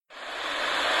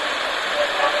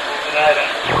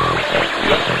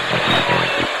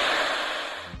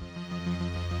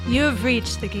You have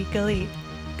reached the Geek Elite.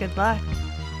 Good luck.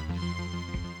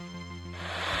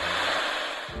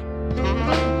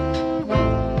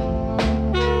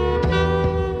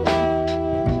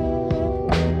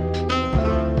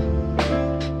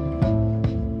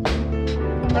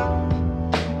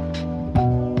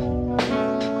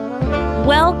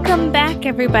 Welcome back,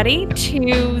 everybody,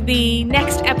 to the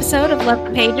next episode of Love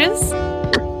the Pages.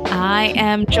 I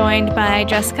am joined by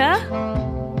Jessica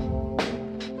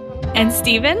and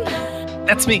Steven.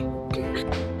 That's me.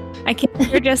 I can't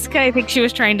hear Jessica. I think she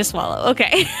was trying to swallow.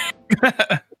 Okay.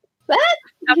 What?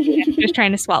 Okay, she was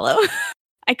trying to swallow.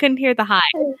 I couldn't hear the hi.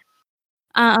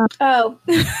 Oh.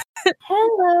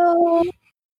 Hello.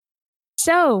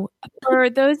 So, for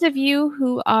those of you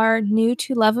who are new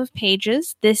to Love of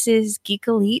Pages, this is Geek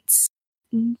Elite's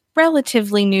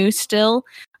relatively new still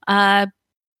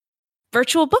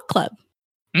virtual book club.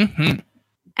 Mm-hmm.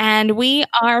 And we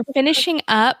are finishing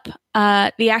up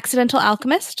The Accidental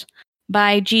Alchemist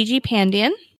by Gigi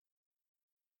Pandian.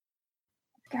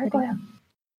 Gargoyle.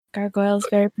 Gargoyle is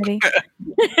very pretty.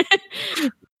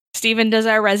 Steven does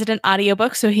our resident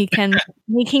audiobook, so he can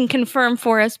confirm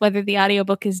for us whether the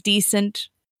audiobook is decent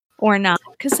or not.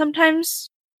 Because sometimes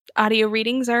audio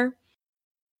readings are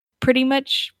pretty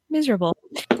much miserable.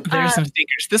 There are some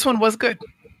stinkers. This one was good.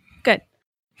 Good.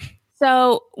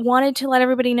 So, wanted to let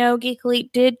everybody know Geek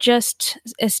Elite did just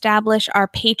establish our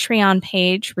Patreon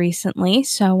page recently.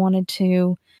 So, I wanted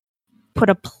to put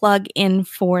a plug in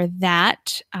for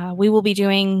that. We will be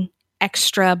doing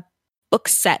extra book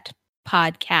set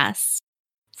podcasts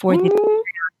for the Patreon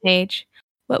page.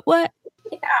 What?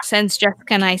 Yeah. Since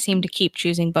Jessica and I seem to keep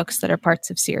choosing books that are parts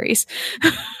of series.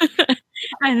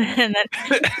 and then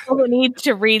people need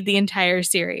to read the entire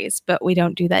series, but we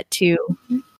don't do that to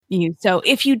you. So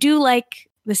if you do like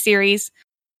the series,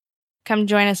 come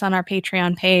join us on our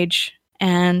Patreon page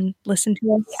and listen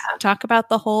to us talk about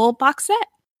the whole box set.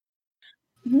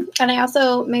 Mm-hmm. And I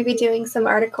also may be doing some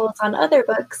articles on other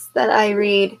books that I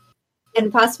read, and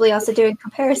possibly also doing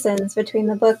comparisons between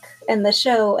the book and the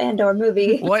show and or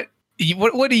movie. What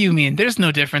do you mean? There's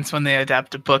no difference when they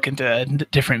adapt a book into a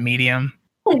different medium.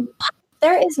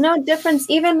 There is no difference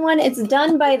even when it's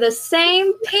done by the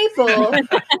same people.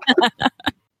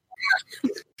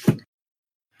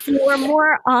 For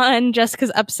more on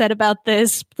Jessica's upset about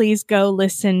this, please go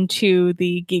listen to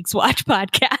the Geeks Watch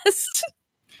podcast.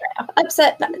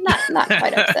 Upset, not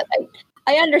quite upset.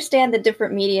 I understand the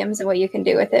different mediums and what you can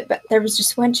do with it, but there was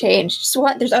just one change.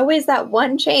 There's always that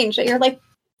one change that you're like,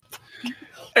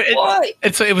 why?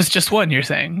 It was just one, you're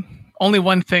saying? Only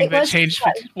one thing that changed.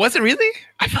 One. Was it really?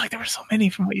 I feel like there were so many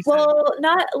from what you said. Well,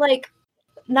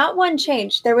 not one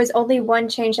change. There was only one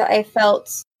change that I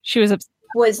felt She was upset.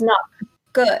 was not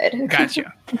good.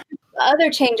 Gotcha. The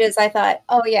other changes, I thought,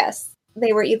 oh yes,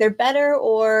 they were either better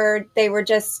or they were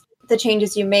just the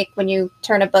changes you make when you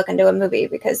turn a book into a movie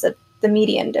because of the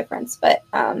medium difference. But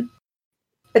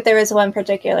there was one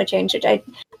particular change which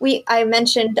I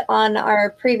mentioned on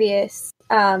our previous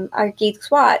our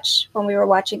Geeks Watch when we were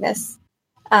watching this.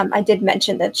 I did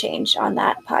mention the change on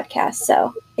that podcast.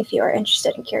 So if you are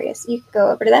interested and curious, you can go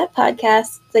over to that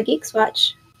podcast, the Geeks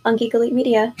Watch on Geek Elite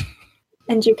Media,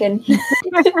 and you can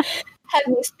have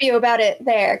me spew about it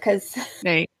there because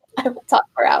I will talk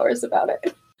for hours about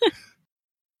it.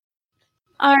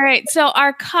 All right. So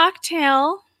our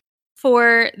cocktail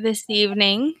for this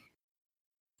evening,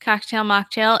 cocktail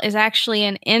mocktail, is actually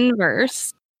an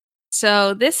inverse.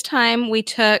 So this time we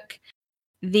took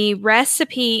the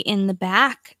recipe in the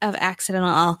back of Accidental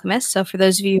Alchemist. So for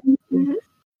those of you who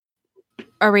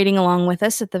are reading along with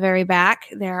us, at the very back,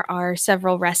 there are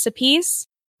several recipes.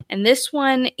 And this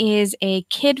one is a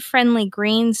kid-friendly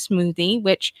green smoothie,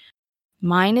 which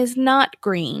mine is not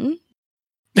green.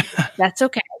 That's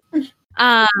okay.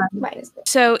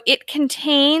 So it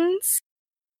contains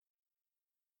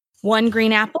 1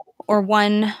 green apple or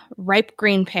 1 ripe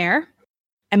green pear,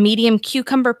 a medium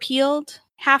cucumber peeled,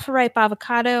 half a ripe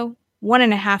avocado,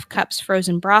 1.5 cups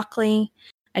frozen broccoli,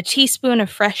 a teaspoon of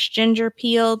fresh ginger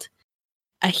peeled,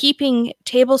 a heaping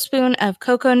tablespoon of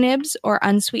cocoa nibs or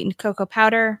unsweetened cocoa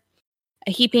powder,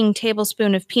 a heaping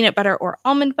tablespoon of peanut butter or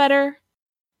almond butter,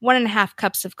 1.5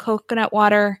 cups of coconut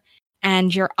water,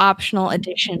 and your optional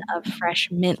addition of fresh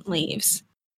mint leaves.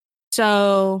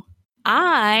 So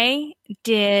I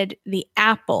did the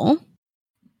apple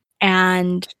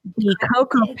and the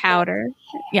cocoa powder.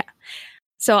 Yeah.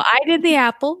 So I did the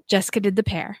apple, Jessica did the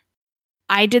pear.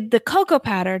 I did the cocoa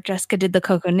powder, Jessica did the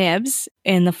cocoa nibs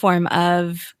in the form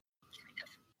of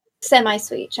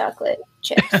semi-sweet chocolate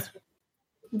chips.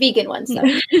 Vegan ones,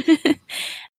 though.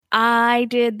 I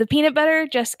did the peanut butter,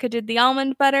 Jessica did the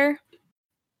almond butter.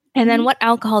 And then what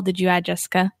alcohol did you add,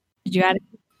 Jessica? Did you add it?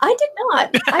 I did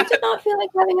not. I did not feel like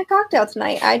having a cocktail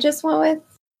tonight. I just went with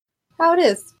how it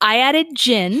is. I added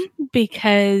gin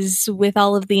because with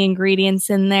all of the ingredients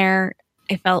in there,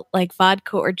 I felt like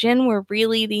vodka or gin were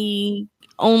really the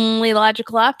only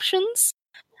logical options.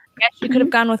 I guess you could have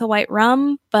gone with a white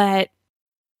rum, but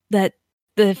that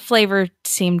the flavor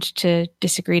seemed to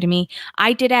disagree to me.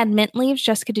 I did add mint leaves.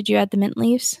 Jessica, did you add the mint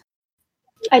leaves?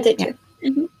 I did too.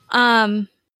 Mm-hmm. I'm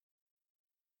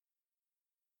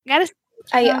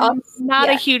not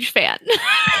a huge fan.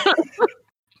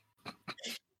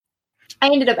 I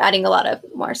ended up adding a lot of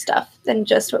more stuff than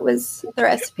just what was the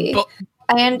recipe.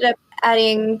 I ended up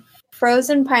adding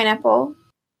frozen pineapple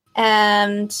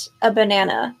and a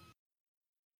banana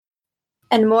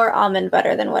and more almond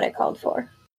butter than what I called for.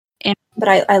 But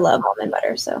I love almond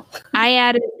butter, so. I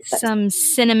added some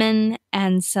cinnamon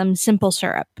and some simple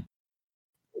syrup.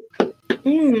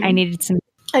 I needed some.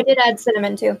 I did add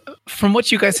cinnamon too. From what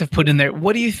you guys have put in there,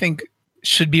 what do you think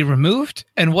should be removed,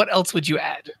 and what else would you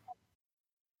add?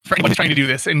 For anyone who's trying to do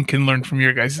this and can learn from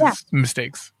your guys'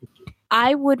 mistakes.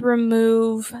 I would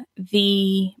remove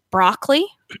the broccoli,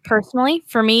 personally.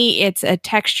 For me, it's a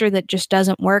texture that just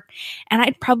doesn't work. And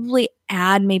I'd probably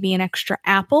add maybe an extra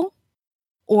apple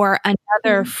or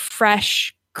another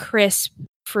fresh, crisp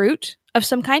fruit of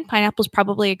some kind. Pineapple's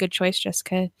probably a good choice.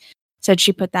 Jessica said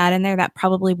she put that in there. That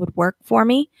probably would work for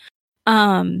me.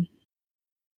 So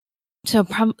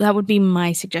that would be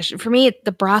my suggestion. For me,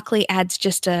 the broccoli adds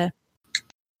just a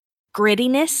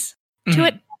grittiness to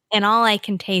it, and all I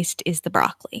can taste is the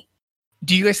broccoli.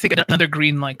 Do you guys think another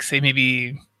green, like say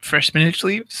maybe fresh spinach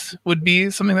leaves, would be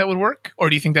something that would work, or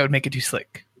do you think that would make it too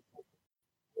slick?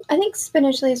 I think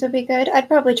spinach leaves would be good. I'd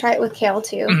probably try it with kale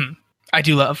too. I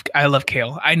love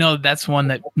kale. I know that's one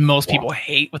that most people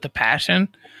hate with a passion.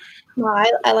 Well,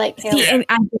 I like kale. See,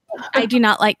 I do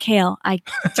not like kale. I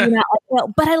do not like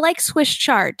kale, but I like Swiss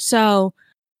chard. So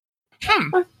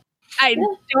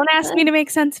don't ask me to make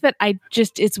sense of it.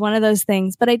 It's one of those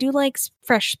things, but I do like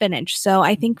fresh spinach. So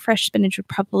I think fresh spinach would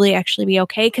probably actually be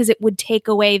okay because it would take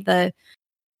away the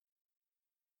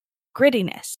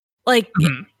grittiness. Like,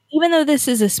 even though this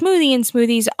is a smoothie and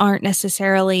smoothies aren't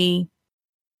necessarily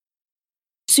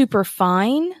super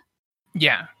fine.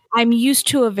 Yeah. I'm used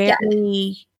to a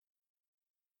very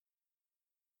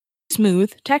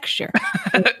smooth texture.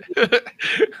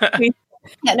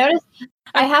 Yeah, notice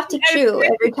I have to chew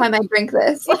every time I drink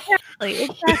this. Exactly.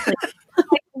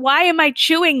 Like, why am I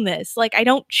chewing this? Like, I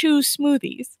don't chew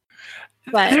smoothies.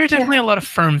 But there are definitely a lot of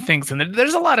firm things, and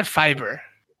there's a lot of fiber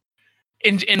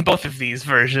in both of these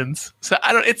versions. So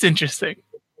it's interesting.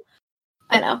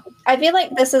 I know. I feel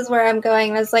like this is where I'm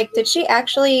going. I was like, did she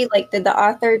actually, did the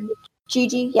author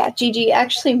Gigi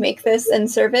actually make this and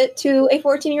serve it to a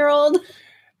 14-year-old?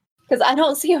 Because I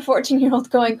don't see a 14-year-old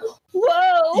going,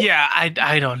 whoa. Yeah,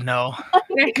 I don't know.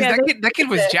 Because that kid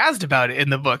was jazzed about it in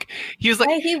the book. He was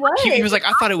like, he was like,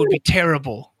 I thought it would be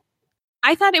terrible.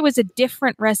 I thought it was a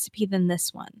different recipe than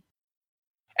this one.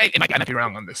 I might be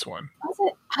wrong on this one. Was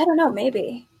it? I don't know.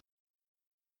 Maybe.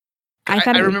 I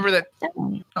remember that.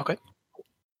 Okay.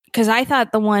 Because I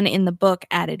thought the one in the book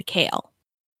added kale.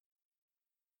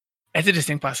 It's a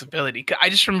distinct possibility. I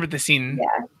just remember the scene.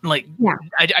 I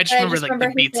just remember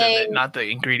the beats of it, not the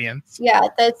ingredients. Yeah,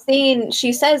 the scene,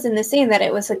 she says in the scene that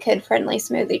it was a kid-friendly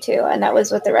smoothie too, and that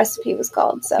was what the recipe was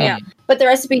called. So, but the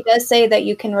recipe does say that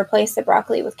you can replace the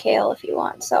broccoli with kale if you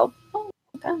want. So,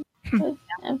 okay.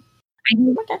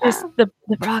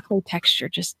 The broccoli texture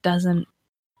just doesn't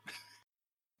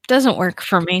work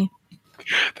for me.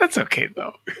 That's okay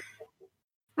though.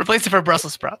 Replace it for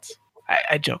Brussels sprouts.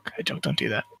 I joke. Don't do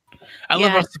that. I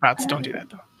love Brussels sprouts. Don't do that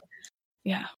though.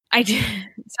 Yeah, I did.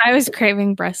 So I was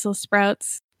craving Brussels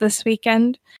sprouts this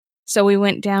weekend, so we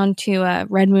went down to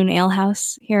Red Moon Ale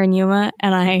House here in Yuma,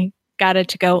 and I got a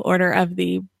to-go order of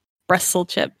the Brussels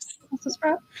chips. Brussels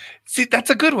sprout. See,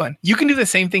 that's a good one. You can do the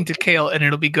same thing to kale, and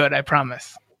it'll be good. I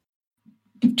promise.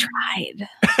 Tried.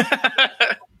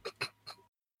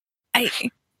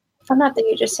 I'm not the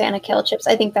hugest fan of kale chips.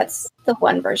 I think that's the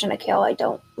one version of kale I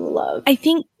don't love. I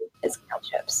think is kale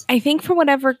chips. I think for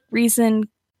whatever reason,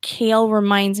 kale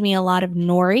reminds me a lot of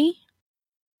nori.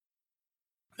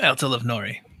 I also love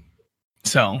nori.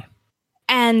 So.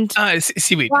 And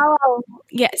seaweed. Wow.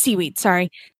 Yeah, seaweed.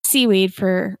 Sorry. Seaweed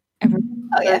for everyone.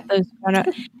 Oh, yeah. Those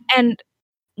and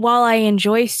while I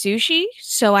enjoy sushi,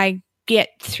 so I get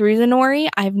through the nori,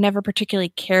 I've never particularly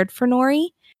cared for nori.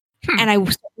 And I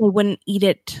certainly wouldn't eat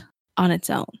it on its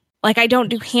own. Like, I don't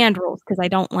do hand rolls because I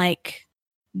don't like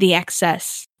the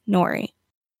excess nori.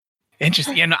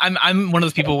 Interesting. Yeah, no, I'm one of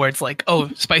those people where it's like, oh,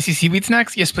 spicy seaweed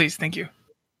snacks? Yes, please. Thank you.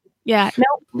 Yeah.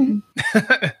 No.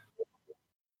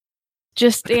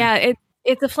 Just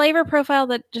it's a flavor profile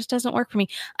that just doesn't work for me.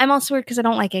 I'm also weird because I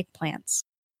don't like eggplants.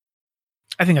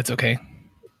 I think that's okay.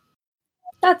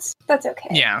 That's okay.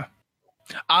 Yeah.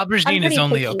 Aubergine is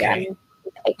only okay.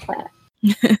 Eggplant.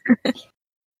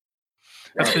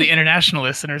 That's for the international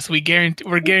listeners. We're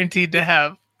guaranteed to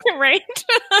have. Right?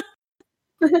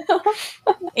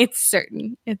 It's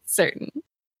certain.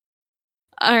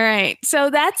 All right. So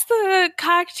that's the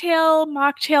cocktail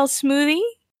mocktail smoothie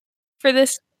for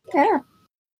this. Yeah.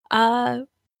 I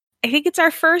think it's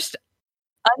our first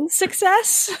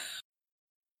unsuccess.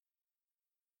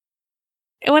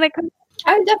 And when it comes,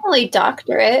 I would definitely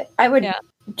doctor it. I would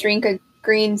drink a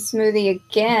green smoothie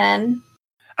again.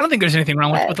 I don't think there's anything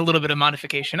wrong with a little bit of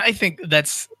modification. I think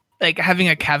that's like having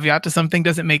a caveat to something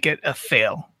doesn't make it a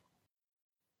fail.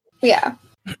 Yeah.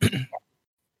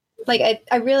 Like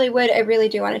I really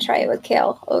do want to try it with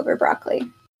kale over broccoli.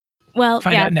 Well,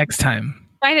 Find out next time.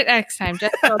 Find it next time.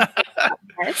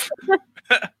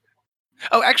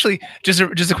 Oh, actually, just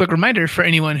a quick reminder for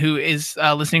anyone who is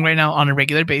listening right now on a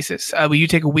regular basis. We do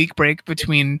take a week break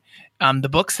between the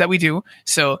books that we do.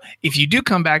 So if you do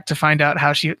come back to find out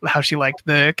how she liked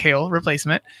the kale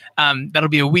replacement, that'll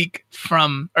be a week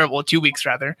 2 weeks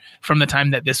rather from the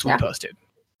time that this will be posted.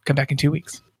 Come back in 2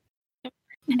 weeks.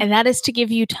 And that is to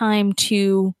give you time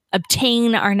to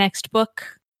obtain our next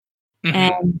book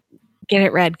and get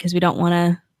it read because we don't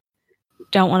want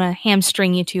to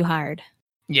hamstring you too hard.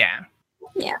 Yeah.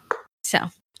 Yeah. So,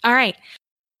 all right.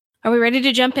 Are we ready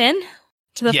to jump in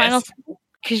to the final?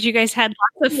 Because you guys had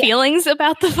lots of feelings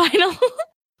about the final.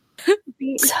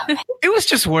 It was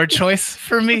just word choice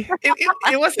for me.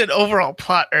 It wasn't overall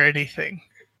plot or anything.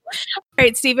 All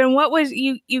right, Stephen, what was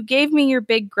you gave me your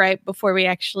big gripe before we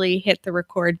actually hit the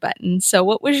record button. So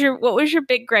what was your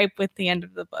big gripe with the end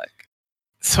of the book?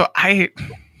 So I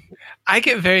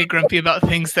get very grumpy about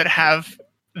things that have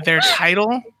their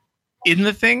title in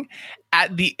the thing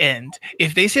at the end.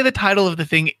 If they say the title of the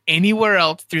thing anywhere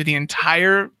else through the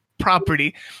entire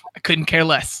property, I couldn't care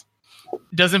less.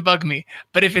 Doesn't bug me.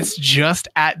 But if it's just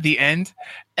at the end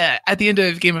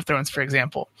of Game of Thrones, for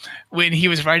example, when he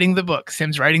was writing the book,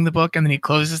 Sim's writing the book, and then he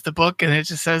closes the book, and it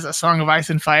just says A Song of Ice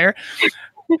and Fire.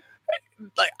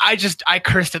 Like I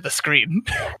cursed at the screen.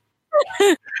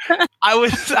 I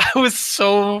was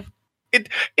so.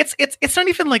 It's not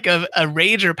even like a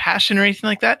rage or passion or anything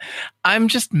like that. I'm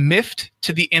just miffed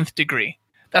to the nth degree.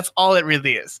 That's all it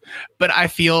really is. But I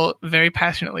feel very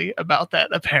passionately about that,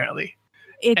 apparently.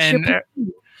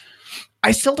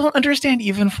 I still don't understand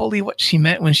even fully what she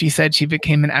meant when she said she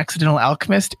became an accidental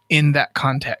alchemist in that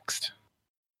context.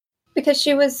 Because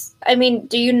she was,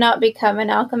 do you not become an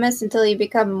alchemist until you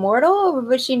become immortal, or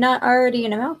was she not already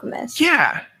an alchemist?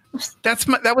 Yeah.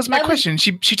 That was my question.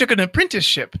 She took an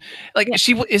apprenticeship. Like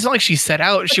it's not like she set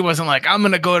out. She wasn't like, I'm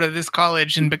going to go to this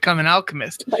college and become an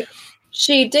alchemist. Like,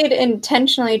 she did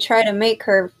intentionally try to make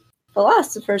her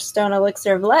Philosopher's Stone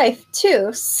elixir of life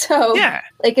too. So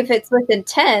like if it's with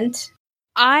intent.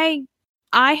 I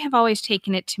have always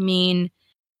taken it to mean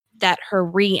that her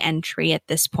re-entry at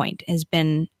this point has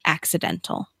been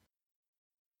accidental.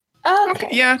 Okay.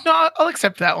 Yeah, no, I'll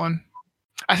accept that one.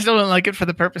 I still don't like it for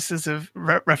the purposes of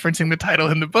referencing the title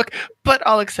in the book, but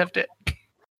I'll accept it.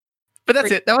 But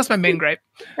that's it. That was my main gripe.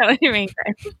 That was your main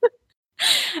gripe.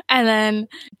 And then,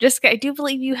 Jessica, I do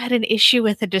believe you had an issue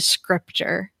with a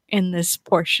descriptor in this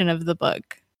portion of the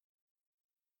book.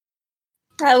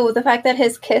 Oh, the fact that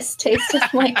his kiss tasted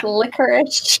like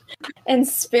licorice and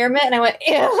spearmint, and I went,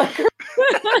 ew.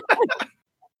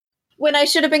 When I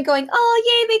should have been going,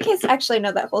 oh, yay, they kiss. Actually,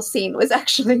 no, that whole scene was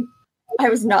actually, I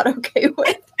was not okay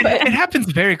with. But it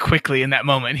happens very quickly in that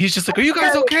moment. He's just like, are you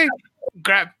guys okay?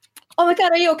 Grab. Oh my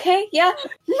God, are you okay? Yeah.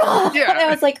 Yeah. And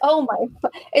I was like, oh my,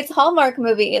 it's Hallmark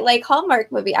movie. Like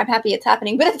Hallmark movie. I'm happy it's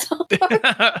happening, but it's Hallmark.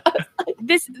 Like,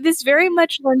 this very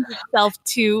much lends itself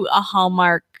to a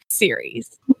Hallmark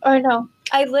series. I know.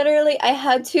 I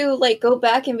had to like go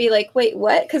back and be like, wait,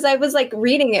 what? Because I was like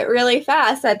reading it really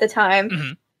fast at the time.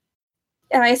 Mm-hmm.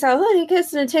 And I saw, he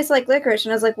kissed and it tastes like licorice.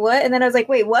 And I was like, what? And then I was like,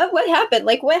 wait, what? What happened?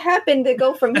 Like, what happened to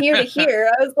go from here to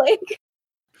here? I was like,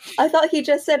 I thought he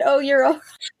just said, oh, you're okay.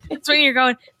 It's when you're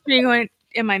going,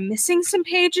 am I missing some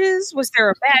pages? Was there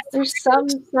a bad? There's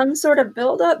some sort of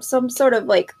buildup, some sort of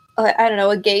like, I don't know,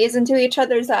 a gaze into each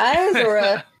other's eyes or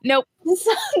a... Nope.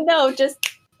 No, just,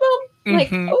 boom, like,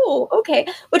 oh, okay.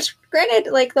 Which,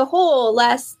 granted, like the whole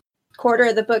last quarter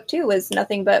of the book, too, was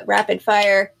nothing but rapid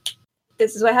fire.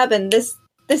 This is what happened. This,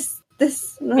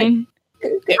 like...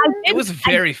 It was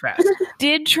very fast.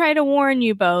 Did try to warn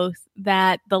you both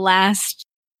that the last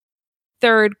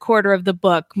third quarter of the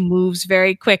book moves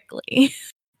very quickly.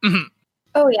 Mhm.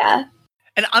 Oh yeah.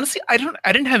 And honestly, I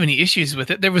didn't have any issues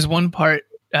with it. There was one part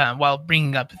while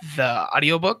bringing up the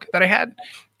audiobook that I had,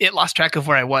 it lost track of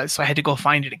where I was, so I had to go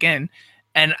find it again.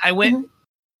 And I went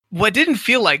what didn't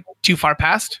feel like too far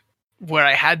past where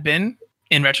I had been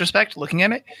in retrospect looking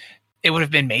at it. It would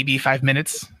have been maybe 5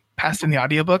 minutes past in the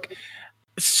audiobook.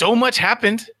 So much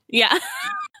happened. Yeah.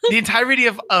 The entirety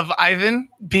of Ivan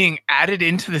being added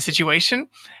into the situation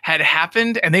had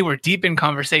happened, and they were deep in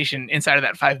conversation inside of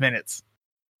that 5 minutes.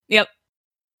 Yep.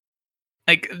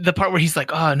 Like the part where he's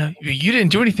like, "Oh no, you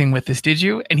didn't do anything with this, did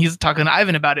you?" And he's talking to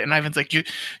Ivan about it, and Ivan's like, "You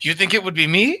think it would be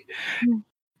me?"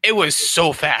 It was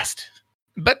so fast,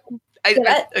 but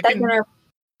That dinner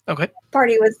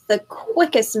party was the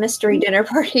quickest mystery dinner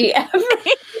party ever.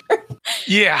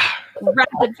 Yeah,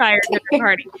 Rapid fire dinner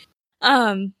party.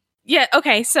 Yeah.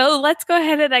 Okay. So let's go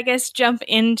ahead and I guess jump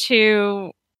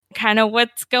into kind of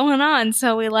what's going on.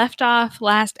 So we left off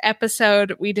last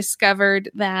episode. We discovered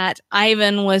that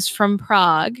Ivan was from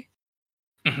Prague,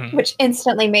 which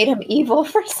instantly made him evil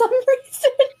for some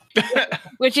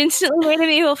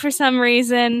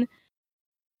reason.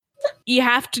 You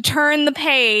have to turn the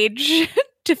page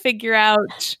to figure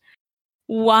out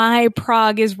why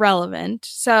Prague is relevant.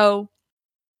 So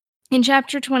in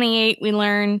chapter 28, we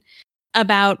learn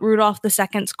about Rudolph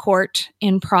II's court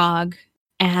in Prague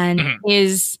and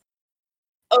his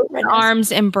open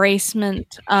arms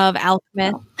embracement of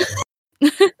alchemists.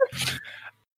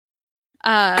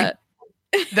 That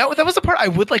was the part I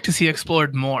would like to see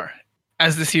explored more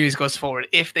as the series goes forward.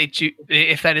 If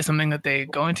that is something that they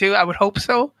go into, I would hope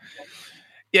so.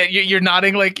 Yeah, you're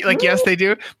nodding like yes, they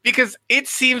do, because it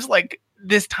seems like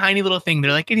this tiny little thing.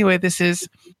 They're like, anyway, this is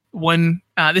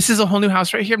a whole new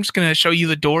house right here. I'm just going to show you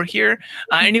the door here.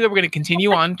 Anyway, we're going to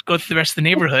continue on, go through the rest of the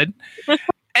neighborhood.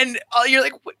 And you're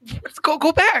like, let's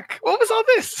go back. What was all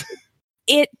this?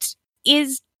 It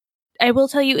is, I will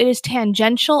tell you, it is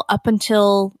tangential up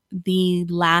until the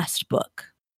last book.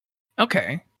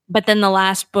 Okay. But then the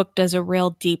last book does a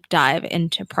real deep dive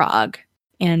into Prague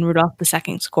and Rudolph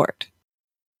II's court.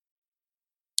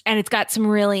 And it's got some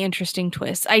really interesting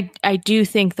twists. I do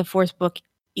think the fourth book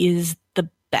is the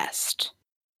best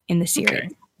in the series. Okay.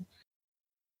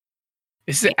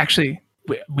 This is actually,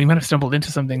 we might have stumbled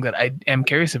into something that I am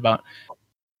curious about.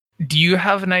 Do you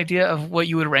have an idea of what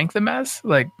you would rank them as?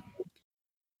 Like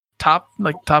top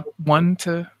 1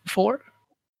 to 4?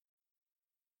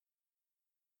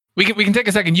 We can take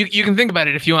a second. You can think about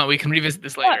it if you want. We can revisit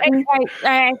this later.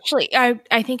 I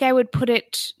think I would put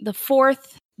it the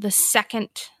fourth, the second,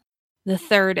 the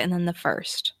third, and then the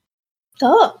first.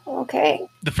 Oh, okay.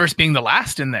 The first being the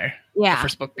last in there. Yeah. The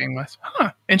first book being last.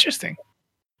 Huh. Interesting.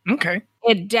 Okay.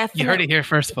 It definitely. You heard it here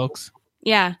first, folks.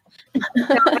 Yeah.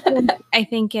 I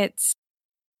think it's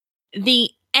the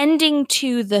ending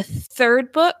to the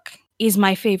third book is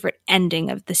my favorite ending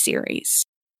of the series.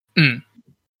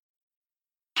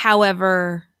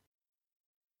 However,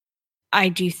 I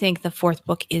do think the fourth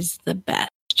book is the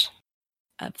best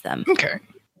of them. Okay.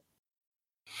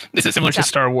 This is similar to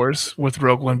Star Wars, with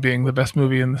Rogue One being the best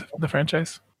movie in the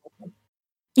franchise.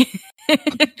 It's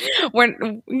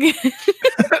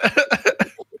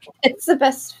the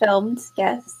best filmed,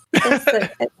 yes.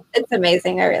 It's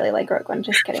amazing. I really like Rogue One.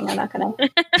 Just kidding. I'm not going to.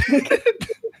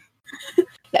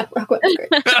 Yeah, Rogue One's great.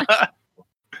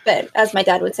 But as my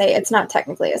dad would say, it's not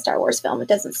technically a Star Wars film. It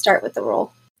doesn't start with the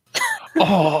role.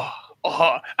 I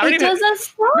don't even. Doesn't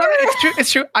start. No, it's true.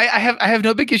 It's true. I have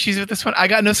no big issues with this one. I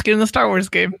got no skin in the Star Wars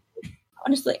game.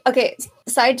 Honestly, okay.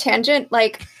 Side tangent.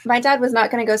 Like, my dad was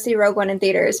not going to go see Rogue One in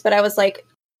theaters, but I was like,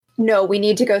 no, we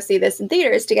need to go see this in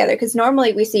theaters together, because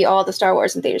normally we see all the Star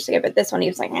Wars in theaters together. But this one, he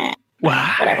was like,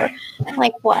 wow, whatever. I'm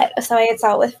like, what? So I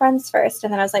saw it with friends first,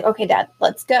 and then I was like, okay, Dad,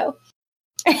 let's go.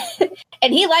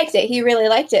 And he liked it. He really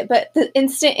liked it. But the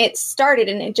instant it started,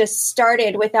 and it just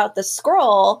started without the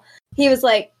scroll, he was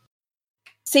like,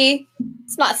 see,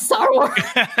 it's not Star Wars.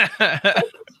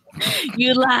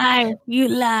 You lie.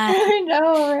 I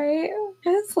know, right?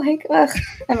 It's like, ugh.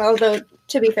 And although,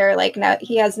 to be fair, like, now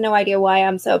he has no idea why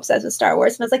I'm so obsessed with Star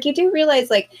Wars. And I was like, you do realize,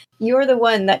 like, you're the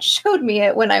one that showed me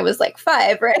it when I was like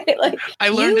 5, right? Like, I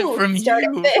learned it from you.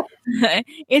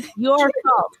 It's your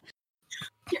fault.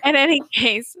 In any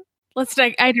case,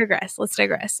 I digress. Let's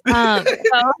digress.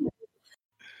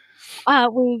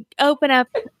 We open up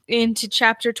into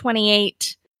chapter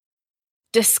 28,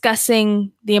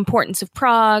 discussing the importance of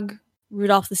Prague,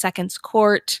 Rudolph II's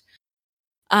court.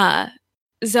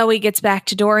 Zoe gets back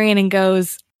to Dorian and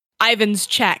goes, Ivan's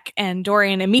check. And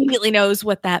Dorian immediately knows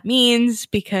what that means,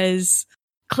 because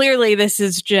clearly this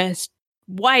is just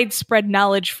widespread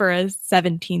knowledge for a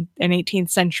 17th and 18th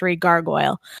century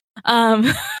gargoyle.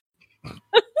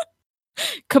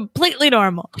 Completely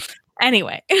normal.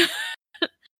 Anyway.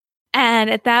 And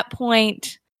at that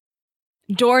point,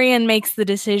 Dorian makes the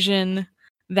decision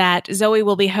that Zoe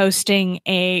will be hosting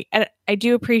I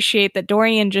do appreciate that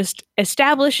Dorian just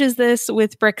establishes this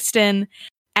with Brixton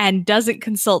and doesn't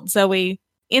consult Zoe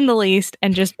in the least,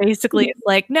 and just basically is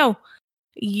like, no,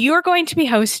 you are going to be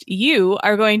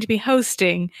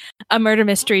hosting a murder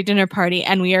mystery dinner party,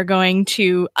 and we are going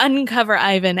to uncover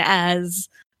Ivan as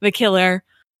the killer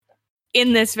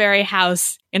in this very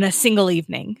house in a single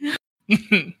evening.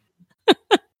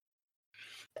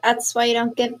 That's why you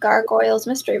don't give gargoyles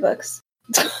mystery books.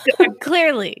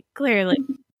 Clearly.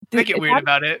 Make it weird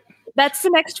about it. That's the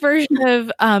next version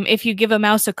of if you give a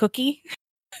mouse a cookie.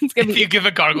 If you give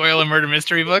a gargoyle a murder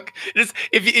mystery book,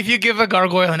 if you give a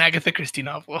gargoyle an Agatha Christie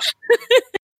novel.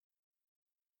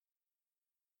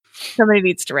 Somebody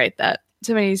needs to write that.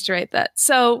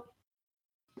 So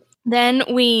then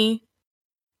we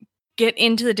get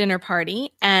into the dinner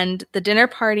party, and the dinner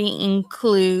party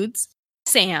includes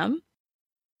Sam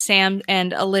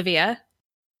and Olivia,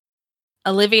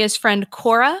 Olivia's friend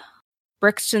Cora,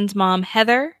 Brixton's mom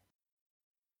Heather,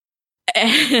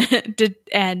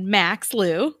 and Max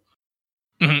Lou.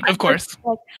 Of course.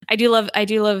 I do love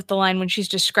the line when she's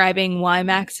describing why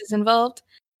Max is involved.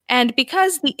 And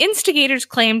because the instigators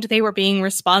claimed they were being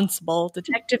responsible,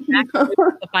 Detective Max was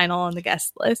the final on the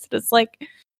guest list. It's like,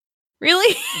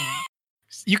 really?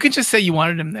 You can just say you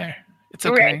wanted him there. It's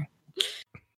okay. Right.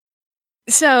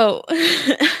 So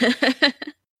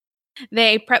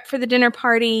they prep for the dinner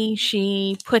party.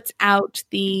 She puts out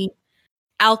the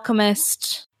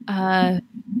alchemist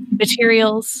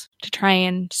materials to try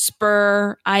and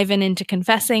spur Ivan into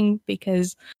confessing,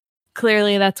 because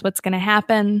clearly that's what's going to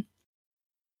happen.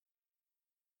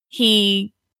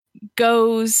 He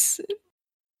goes,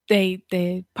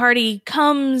 the party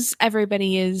comes,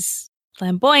 everybody is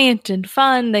flamboyant and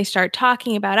fun. They start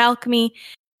talking about alchemy,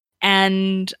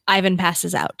 and Ivan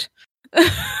passes out.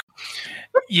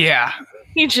 Yeah.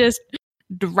 He just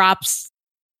drops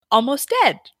almost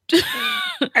dead.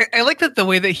 I like that the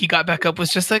way that he got back up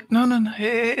was just like, no,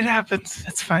 it happens.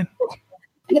 It's fine.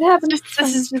 It happens.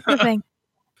 This is just the thing.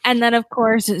 And then, of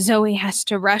course, Zoe has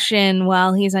to rush in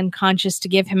while he's unconscious to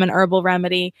give him an herbal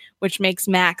remedy, which makes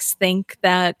Max think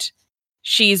that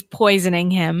she's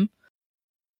poisoning him,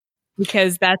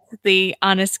 because that's the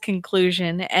honest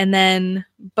conclusion. And then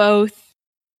both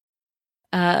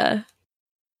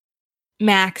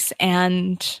Max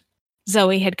and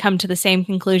Zoe had come to the same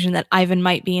conclusion that Ivan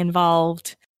might be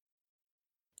involved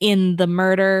in the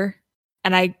murder.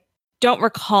 And I don't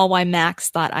recall why Max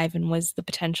thought Ivan was the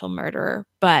potential murderer,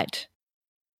 but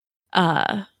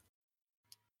I'm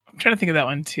trying to think of that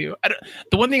one too.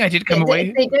 The one thing I did come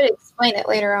away... They did explain it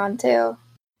later on too.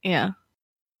 Yeah.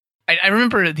 I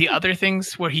remember the other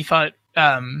things where he thought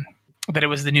that it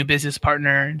was the new business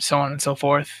partner and so on and so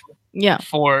forth. Yeah.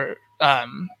 For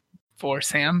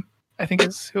Sam, I think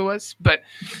is who it was. But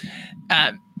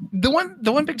the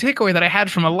one big takeaway that I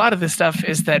had from a lot of this stuff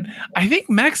is that I think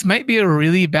Max might be a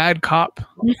really bad cop.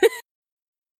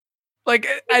 Like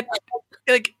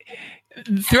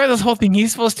throughout this whole thing,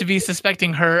 he's supposed to be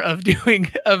suspecting her of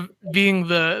being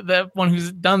the one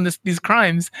who's done these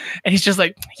crimes, and he's just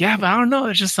like, yeah, but I don't know.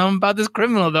 There's just something about this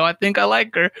criminal, though. I think I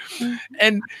like her,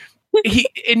 and he,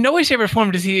 in no way, shape, or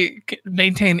form, does he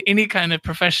maintain any kind of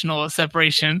professional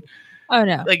separation. Oh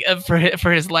no! Like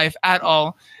for his life at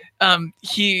all.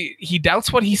 He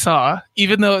doubts what he saw,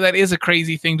 even though that is a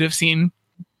crazy thing to have seen.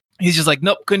 He's just like,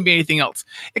 nope, couldn't be anything else.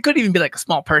 It couldn't even be like a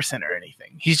small person or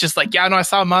anything. He's just like, yeah, no, I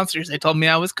saw monsters. They told me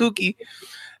I was kooky.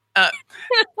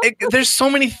 There's so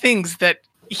many things that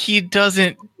he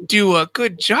doesn't do a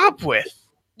good job with.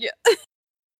 Yeah.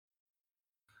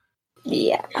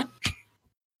 Yeah.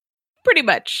 Pretty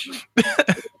much.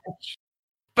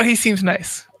 But he seems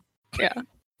nice. Yeah.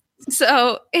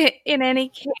 So, in any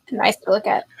case... Nice to look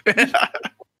at.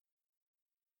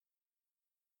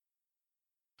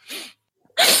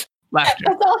 Laughter.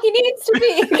 That's all he needs to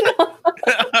be.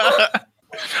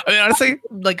 I mean, honestly,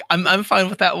 like I'm fine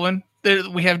with that one.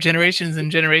 We have generations and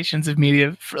generations of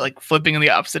media for like flipping in the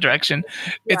opposite direction.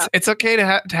 Yeah. It's okay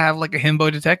to have like a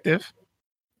himbo detective.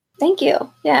 Thank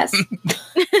you. Yes.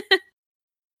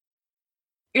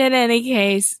 In any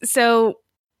case, so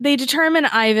they determine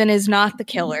Ivan is not the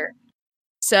killer.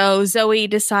 So Zoe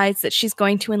decides that she's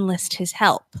going to enlist his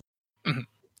help. Mm-hmm.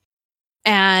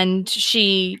 And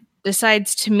she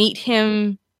decides to meet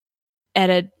him at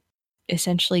a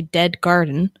essentially dead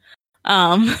garden.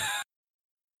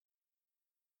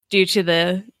 Due to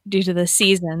the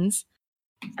seasons.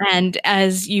 And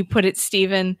as you put it,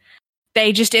 Stephen,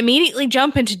 they just immediately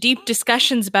jump into deep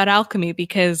discussions about alchemy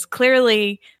because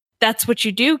clearly that's what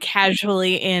you do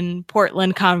casually in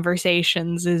Portland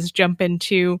conversations is jump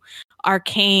into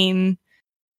arcane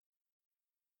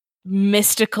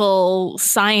mystical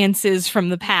sciences from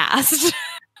the past.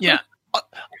 Yeah.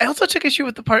 I also took issue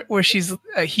with the part where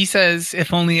he says,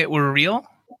 if only it were real.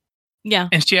 Yeah.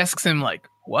 And she asks him, like,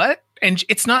 what? And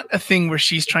it's not a thing where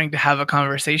she's trying to have a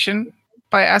conversation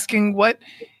by asking what.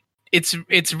 It's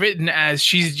written as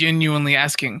she's genuinely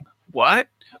asking, what?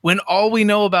 When all we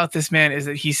know about this man is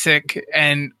that he's sick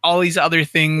and all these other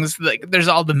things, like there's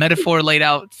all the metaphor laid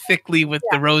out thickly with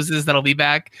the roses that'll be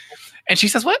back. And she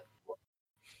says, what?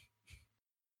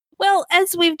 Well,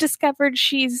 as we've discovered,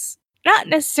 she's not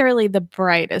necessarily the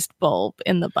brightest bulb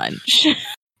in the bunch.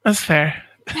 That's fair.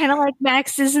 Kind of like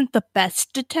Max isn't the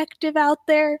best detective out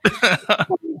there.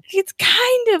 It's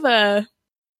kind of a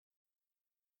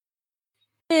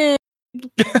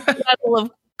level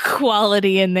of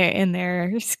quality in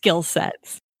their skill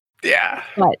sets. Yeah.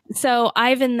 But so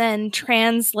Ivan then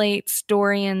translates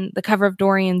the cover of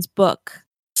Dorian's book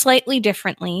slightly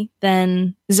differently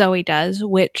than Zoe does,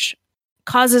 which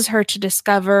causes her to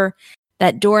discover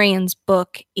that Dorian's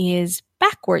book is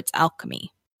backwards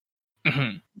alchemy.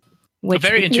 Mm-hmm. A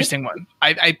very interesting one.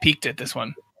 I peeked at this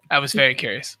one. I was very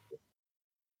curious.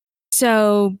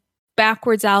 So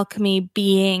backwards alchemy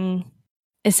being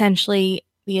essentially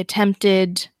the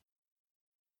attempted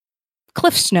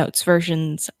Cliff's Notes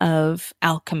versions of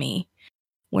alchemy,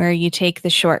 where you take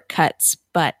the shortcuts,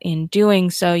 but in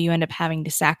doing so, you end up having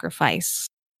to sacrifice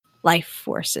life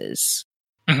forces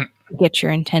to get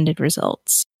your intended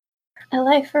results. A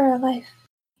life for a life.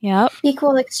 Yep.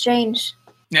 Equal exchange.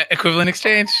 Yeah, equivalent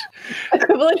exchange.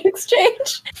 Equivalent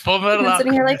exchange. Full Metal I'm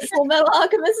sitting here like Alchemist. Full Metal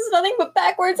Alchemist is nothing but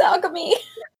backwards alchemy.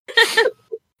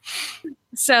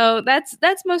 So that's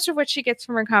most of what she gets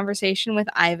from her conversation with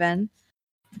Ivan.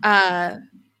 And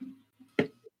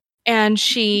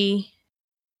she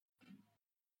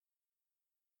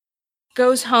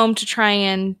goes home to try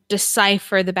and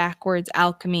decipher the backwards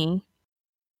alchemy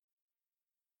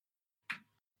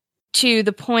to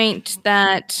the point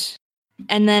that,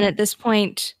 and then at this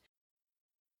point,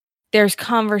 there's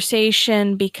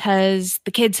conversation because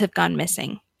the kids have gone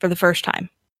missing for the first time.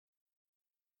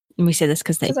 And we say this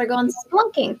because they're going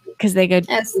spelunking. Because they go,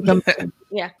 Yes.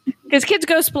 yeah. Because kids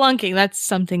go spelunking. That's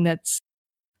something that's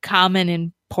common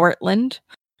in Portland.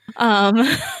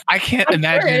 I can't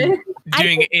imagine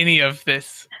doing any of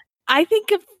this. I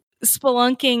think of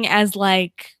spelunking as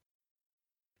like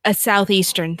a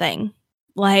southeastern thing.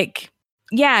 Like,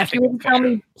 yeah, if you were to tell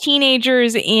me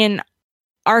teenagers in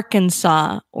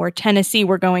Arkansas or Tennessee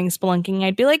were going spelunking,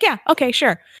 I'd be like, yeah, okay,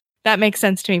 sure. That makes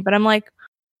sense to me. But I'm like,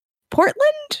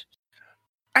 Portland?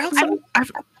 I've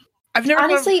never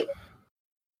honestly.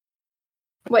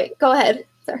 Wait, go ahead.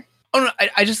 Sorry. Oh no,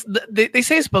 I just they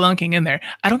say spelunking in there.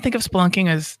 I don't think of spelunking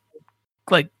as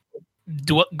like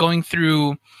going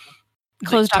through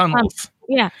closed tunnels.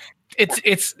 Yeah,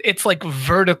 it's like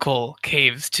vertical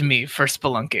caves to me for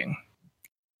spelunking.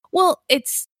 Well,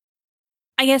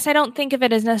 I guess I don't think of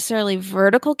it as necessarily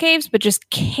vertical caves, but just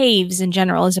caves in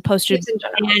general, as opposed to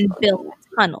hand-built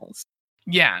tunnels.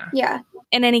 Yeah. Yeah.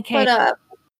 In any case, but,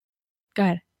 go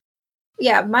ahead.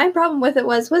 Yeah, my problem with it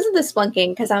wasn't the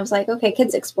spelunking, because I was like, okay,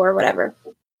 kids explore, whatever.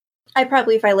 I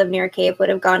probably, if I lived near a cave, would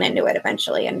have gone into it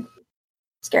eventually and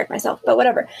scared myself, but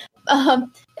whatever.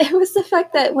 It was the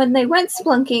fact that when they went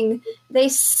spelunking, they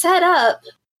set up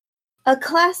a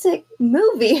classic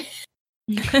movie.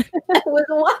 I was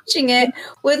watching it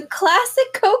with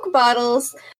classic Coke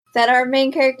bottles that our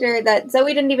main character, that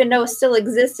Zoe didn't even know still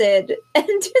existed, and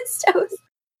just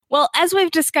well, as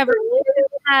we've discovered, he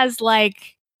has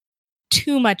like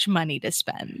too much money to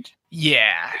spend.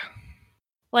 Yeah,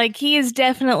 like he is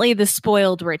definitely the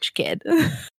spoiled rich kid.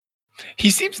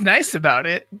 He seems nice about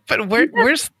it, but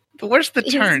where's the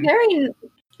turn?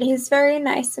 He's very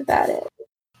nice about it.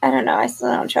 I don't know. I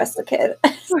still don't trust the kid.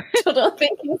 I still don't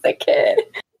think he's a kid.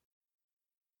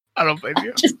 I don't blame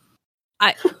you.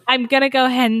 I'm gonna go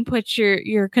ahead and put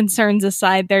your concerns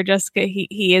aside there, Jessica.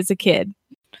 He is a kid.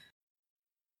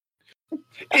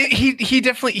 He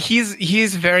definitely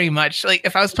he's very much like,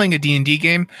 if I was playing a D&D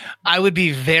game, I would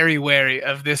be very wary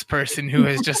of this person who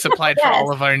has just supplied Yes. for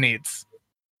all of our needs.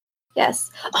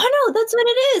 Yes. Oh no, that's what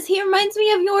it is. He reminds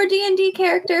me of your D&D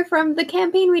character from the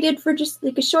campaign we did for just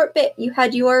like a short bit. You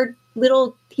had your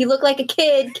little, he looked like a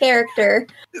kid character.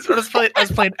 This is what I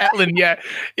was playing Etlin. Yeah.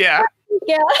 Yeah.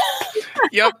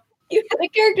 Yep. You had a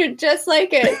character just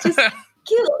like it. Just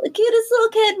cutest little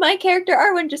kid. My character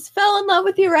Arwen just fell in love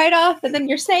with you right off, and then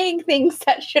you're saying things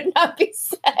that should not be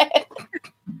said.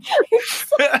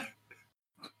 That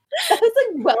was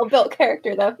a well-built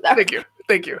character, though. Thank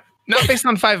you. Not based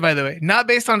on 5, by the way. Not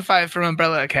based on 5 from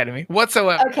Umbrella Academy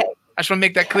whatsoever. Okay. I just want to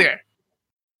make that clear.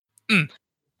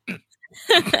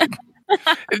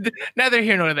 Neither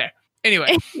here nor there.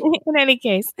 Anyway. In any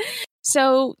case,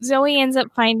 so Zoe ends up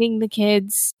finding the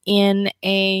kids in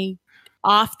a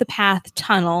off-the-path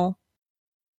tunnel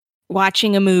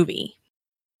watching a movie.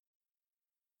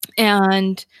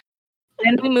 And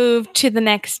then we move to the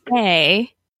next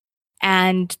day,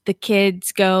 and the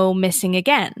kids go missing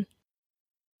again.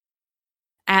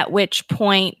 At which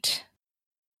point,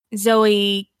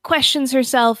 Zoe questions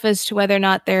herself as to whether or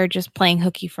not they're just playing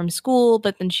hooky from school,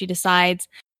 but then she decides,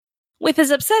 with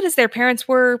as upset as their parents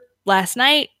were last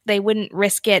night, they wouldn't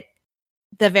risk it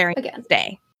the very next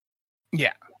day.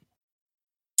 Yeah.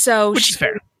 So Which is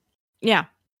fair. Yeah.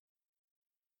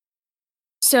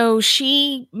 So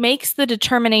she makes the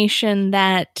determination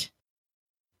that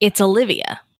it's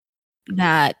Olivia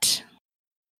that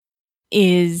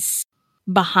is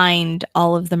behind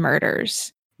all of the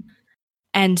murders.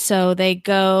 And so they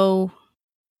get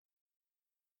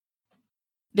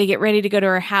ready to go to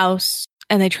her house,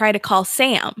 and they try to call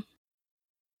Sam.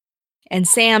 And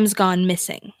Sam's gone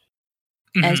missing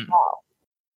as well.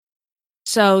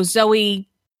 So Zoe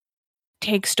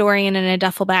takes Dorian in a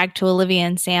duffel bag to Olivia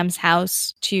and Sam's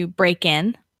house to break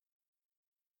in.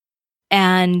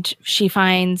 And she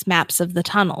finds maps of the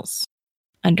tunnels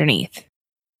underneath.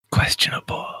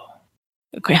 Questionable.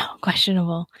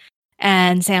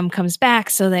 And Sam comes back,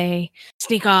 so they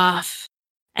sneak off,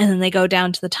 and then they go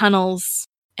down to the tunnels,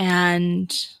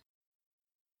 and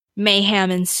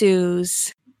mayhem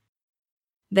ensues.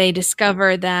 They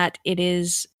discover that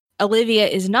Olivia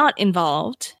is not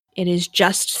involved. It is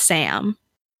just Sam.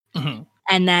 Mm-hmm.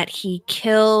 And that he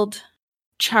killed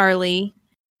Charlie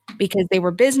because they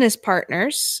were business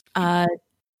partners,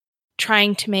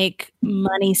 trying to make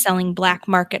money selling black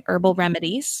market herbal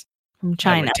remedies from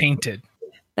China. That were tainted.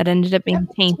 That ended up being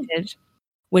tainted,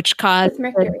 which caused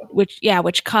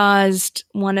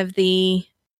one of the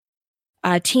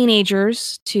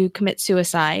teenagers to commit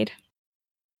suicide.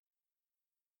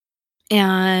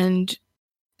 And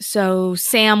so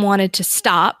Sam wanted to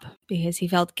stop because he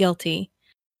felt guilty,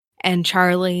 and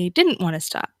Charlie didn't want to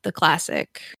stop. The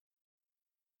classic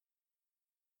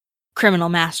criminal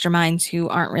masterminds who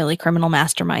aren't really criminal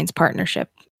masterminds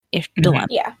partnership-ish dilemma.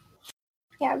 Yeah,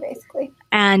 basically.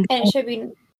 And it should be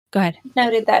go ahead.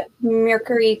 Noted that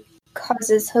mercury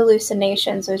causes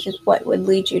hallucinations, which is what would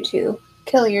lead you to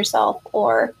kill yourself,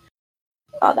 or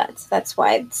that's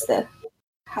why it's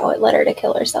how it led her to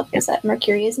kill herself, is that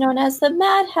mercury is known as the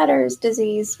Mad Hatter's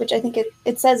disease, which I think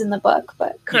it says in the book,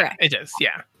 but correct. Yeah, it does,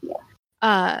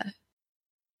 yeah.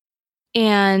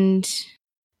 And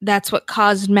that's what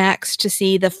caused Max to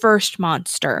see the first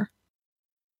monster,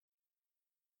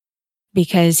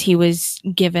 because he was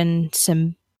given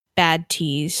some bad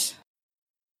teas.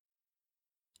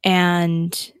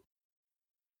 And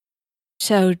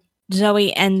so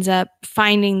Zoe ends up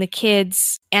finding the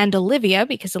kids and Olivia,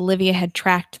 because Olivia had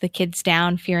tracked the kids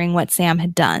down, fearing what Sam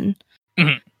had done.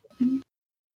 Mm-hmm.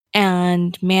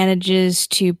 And manages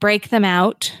to break them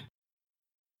out.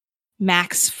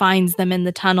 Max finds them in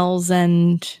the tunnels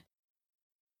and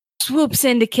swoops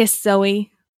in to kiss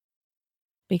Zoe.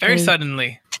 Very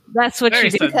suddenly. That's what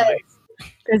Very she did. suddenly.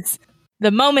 Because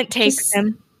the moment takes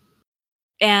him.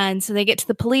 And so they get to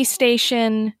the police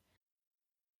station,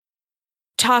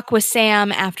 talk with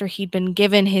Sam after he'd been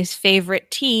given his favorite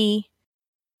tea.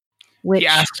 Which he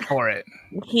asked for it.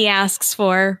 He asks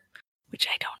for, which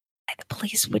I don't know why the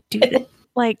police would do that.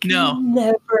 Like, no.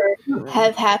 Never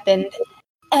have happened.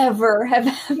 Ever have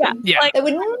happened. Yeah. Like, it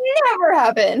would never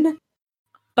happen.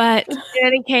 But in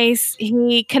any case,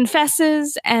 he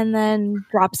confesses and then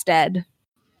drops dead.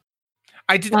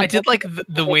 I did like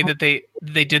the way that they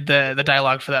did the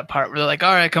dialogue for that part, where they're like,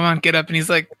 all right, come on, get up. And he's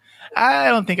like, I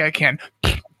don't think I can.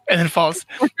 And then falls.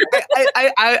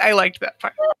 I liked that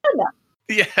part.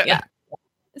 Yeah.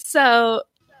 So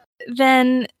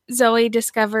then Zoe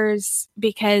discovers,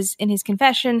 because in his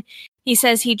confession, he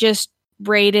says he just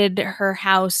raided her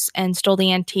house and stole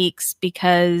the antiques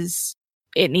because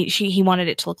he wanted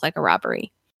it to look like a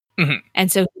robbery. Mm-hmm.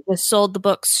 And so he just sold the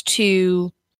books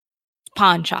to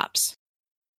pawn shops.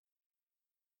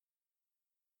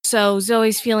 So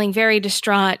Zoe's feeling very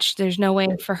distraught. There's no way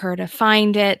for her to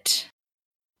find it.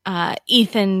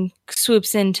 Ethan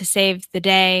swoops in to save the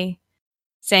day,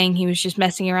 saying he was just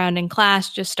messing around in class,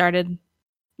 just started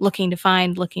looking to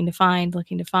find.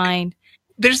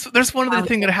 there's one other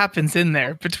thing that happens in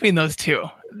there between those two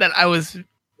that I was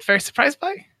very surprised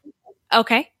by.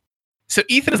 Okay. So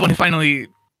Ethan is the one who finally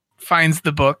finds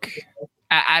the book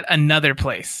at another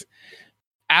place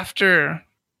after,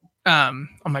 oh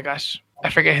my gosh, I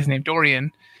forget his name.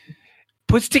 Dorian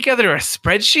puts together a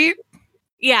spreadsheet.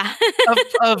 Yeah.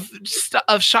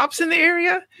 of shops in the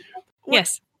area.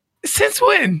 Yes. Since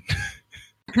when?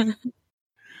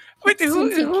 Wait, who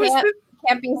is this?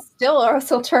 Can't be still or else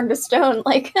he'll turn to stone.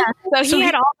 Like, So he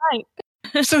had all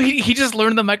night. So he just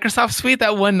learned the Microsoft Suite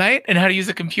that one night and how to use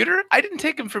a computer? I didn't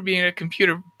take him for being a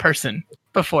computer person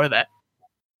before that.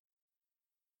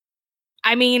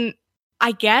 I mean,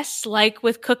 I guess like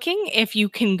with cooking, if you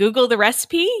can Google the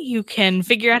recipe, you can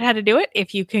figure out how to do it.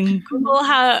 If you can Google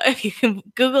a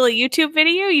YouTube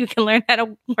video, you can learn how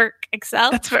to work Excel.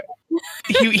 That's fair.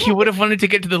 He would have wanted to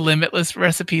get to the limitless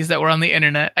recipes that were on the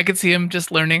internet. I could see him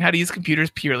just learning how to use computers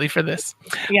purely for this.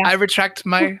 Yeah. I retract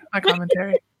my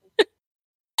commentary.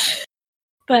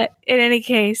 But in any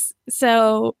case,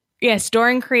 so yes,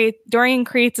 Dorian creates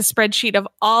a spreadsheet of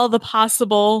all the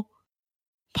possible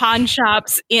pawn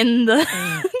shops in the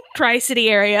Tri-City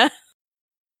area.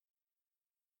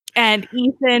 And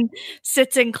Ethan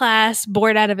sits in class,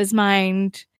 bored out of his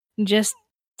mind, just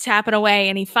tapping away,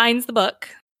 and he finds the book.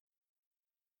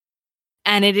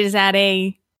 And it is at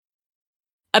a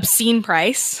obscene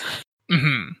price.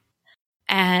 Mm-hmm.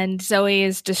 And Zoe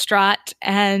is distraught,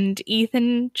 and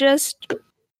Ethan just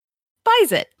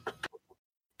buys it.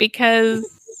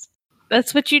 Because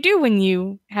that's what you do when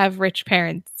you have rich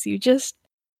parents. You just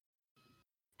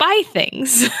buy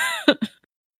things.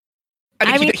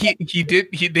 I mean,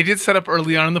 they did set up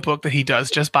early on in the book that he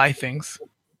does just buy things.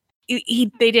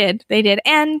 They did.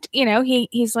 And,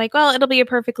 he's like, well, it'll be a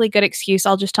perfectly good excuse.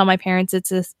 I'll just tell my parents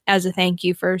it's as a thank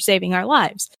you for saving our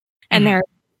lives. And they're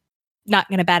not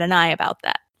going to bat an eye about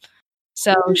that.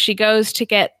 So she goes to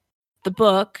get the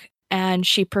book and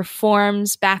she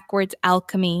performs backwards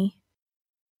alchemy,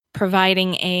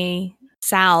 providing a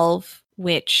salve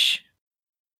which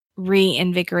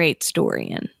reinvigorates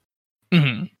Dorian.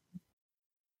 Mm-hmm.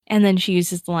 And then she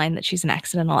uses the line that she's an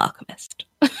accidental alchemist.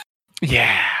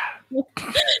 Yeah.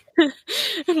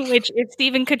 Which, if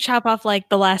Stephen could chop off like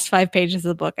the last 5 pages of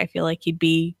the book, I feel like he'd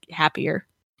be happier.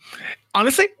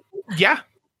 Honestly, yeah.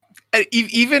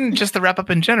 Even just the wrap up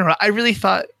in general, I really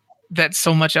thought that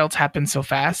so much else happened so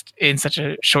fast in such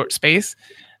a short space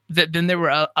that then there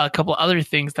were a couple other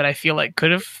things that I feel like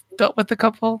could have dealt with a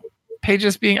couple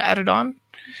pages being added on.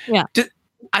 Yeah.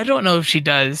 I don't know if she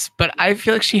does, but I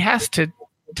feel like she has to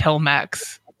tell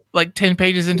Max like 10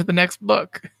 pages into the next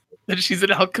book that she's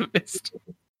an alchemist.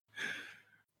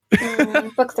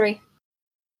 Book 3.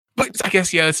 But I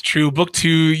guess, yeah, it's true. Book 2,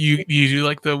 you do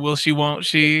like the will she, won't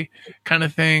she kind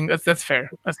of thing. That's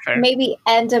fair. That's fair. Maybe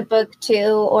end of book 2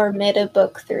 or mid of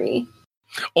book 3.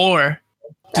 Or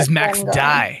does That's Max where I'm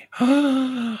die?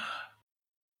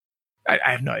 I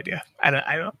have no idea. I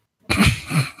don't.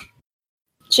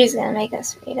 She's gonna make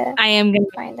us read it. I am going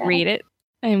to Find out. read it.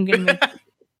 I am going to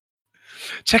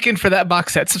Check in for that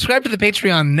box set. Subscribe to the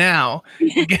Patreon now.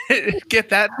 Get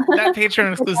that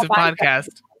Patreon exclusive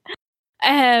podcast.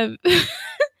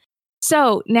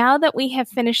 So now that we have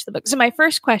finished the book, so my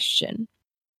first question: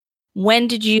 when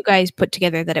did you guys put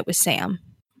together that it was Sam?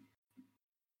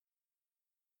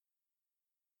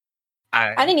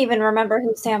 I didn't even remember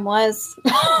who Sam was.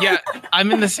 Yeah,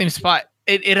 I'm in the same spot.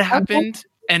 It happened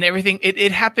and everything.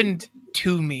 It happened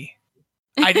to me.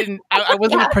 I didn't. I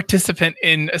wasn't a participant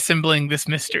in assembling this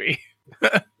mystery.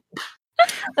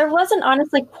 There wasn't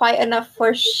honestly quite enough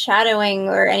foreshadowing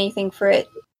or anything for it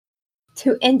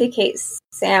to indicate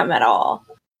Sam at all.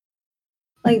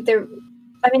 Like there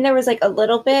was like a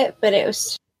little bit, but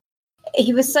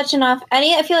he was such an off.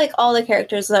 I feel like all the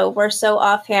characters though were so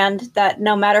offhand that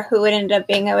no matter who it ended up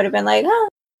being, I would have been like, oh,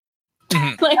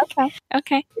 like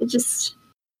Okay. it just.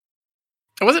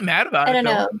 I wasn't mad about it. I don't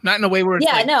know. Not in a way where it's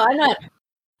like, no, I'm not.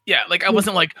 Yeah, like I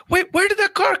wasn't like, wait, where did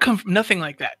that car come from? Nothing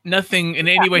like that. Nothing in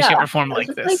any way, shape, or form like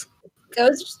this. Like,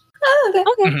 goes. Oh,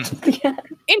 okay. Okay. Yeah.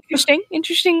 Interesting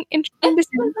to see. Makes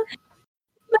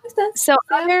sense. So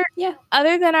Yeah.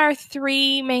 other than our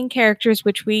 3 main characters,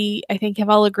 which we I think have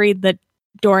all agreed that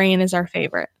Dorian is our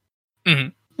favorite.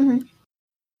 Mm-hmm. Mm-hmm.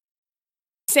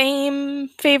 Same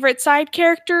favorite side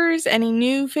characters? Any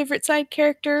new favorite side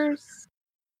characters?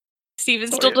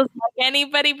 Steven still doesn't like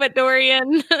anybody but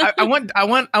Dorian. I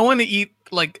want to eat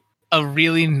like a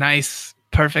really nice,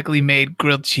 perfectly made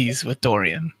grilled cheese with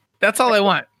Dorian. That's all I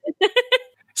want.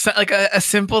 So, like a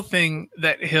simple thing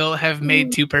that he'll have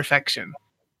made to perfection.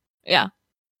 Yeah.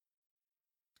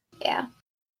 Yeah.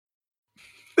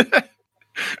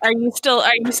 Are you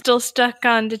still stuck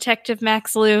on Detective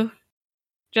Max Liu?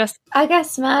 Just I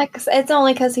guess Max. It's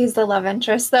only because he's the love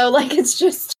interest, though. Like, it's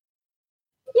just,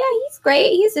 yeah, he's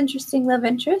great. He's interesting love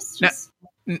interest. Just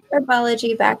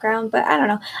herbology background, but I don't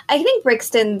know. I think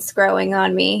Brixton's growing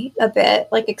on me a bit.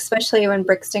 Like, especially when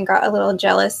Brixton got a little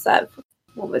jealous that,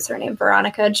 what was her name?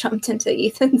 Veronica jumped into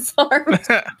Ethan's arms.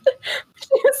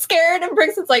 She was scared, and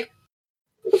Brixton's like,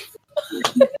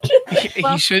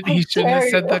 he shouldn't have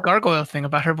said the gargoyle thing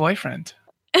about her boyfriend.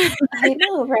 I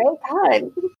know, right?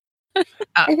 God.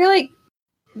 I feel like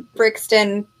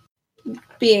Brixton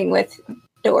being with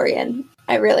Dorian,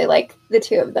 I really like the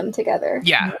two of them together.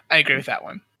 Yeah, I agree with that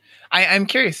one. I'm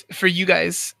curious for you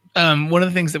guys. One of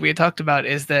the things that we had talked about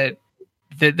is that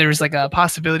there's like a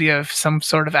possibility of some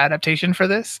sort of adaptation for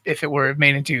this if it were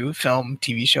made into film,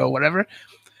 TV show, whatever.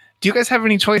 Do you guys have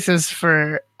any choices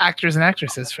for actors and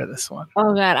actresses for this one?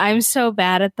 Oh god, I'm so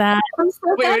bad at that.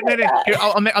 Wait, no. Here,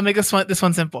 I'll make this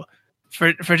one simple.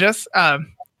 For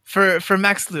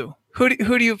Max Liu, who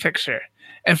do you picture?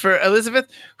 And for Elizabeth,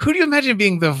 who do you imagine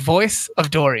being the voice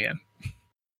of Dorian?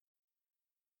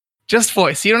 Just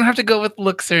voice. You don't have to go with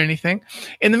looks or anything.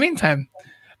 In the meantime,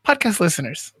 podcast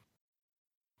listeners,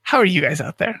 how are you guys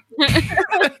out there?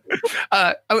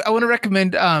 I want to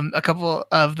recommend a couple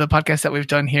of the podcasts that we've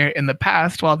done here in the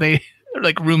past while they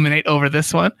like ruminate over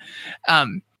this one.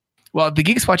 Well, the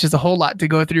Geeks Watch is a whole lot to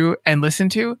go through and listen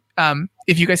to.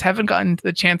 If you guys haven't gotten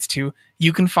the chance to,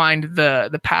 you can find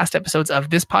the past episodes of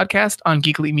this podcast on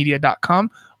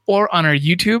geekelitemedia.com or on our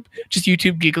YouTube, just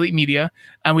YouTube Geek Elite Media.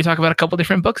 And we talk about a couple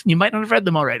different books, and you might not have read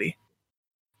them already.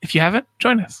 If you haven't,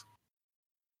 join us.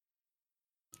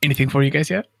 Anything for you guys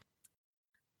yet?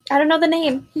 I don't know the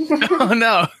name. Oh,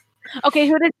 no. Okay,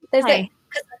 who did There's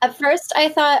at first, I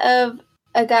thought of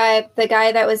the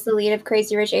guy that was the lead of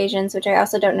Crazy Rich Asians, which I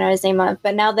also don't know his name of.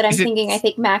 But now that I'm thinking, I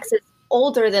think Max is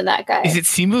older than that guy. Is it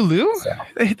Simu Liu? So.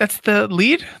 That's the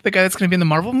lead? The guy that's going to be in the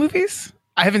Marvel movies?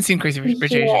 I haven't seen Crazy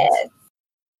Rich Asians.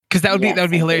 Because that would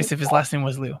be hilarious if his last name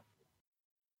was Liu.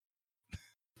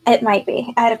 It might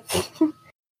be.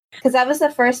 Because that was the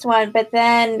first one, but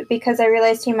then because I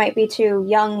realized he might be too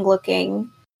young looking,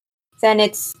 then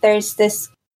there's this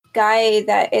guy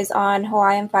that is on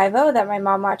Hawaiian 5-0 that my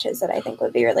mom watches that I think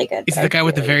would be really good. Is it the guy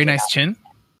with the very nice chin?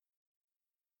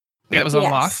 That was on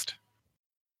Lost?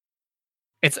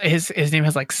 It's his name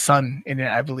has like Sun in it,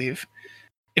 I believe.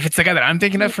 If it's the guy that I'm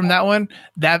thinking of from that one,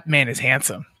 that man is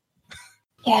handsome.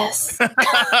 Yes.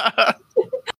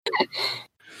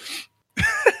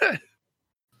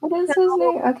 What is his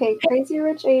name? Okay, Crazy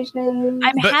Rich Asians.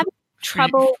 I'm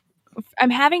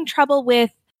having trouble with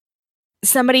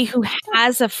somebody who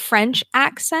has a French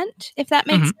accent, if that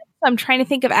makes sense. I'm trying to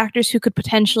think of actors who could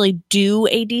potentially do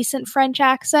a decent French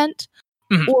accent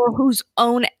or whose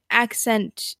own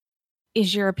accent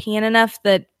is European enough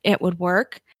that it would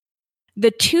work.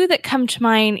 The two that come to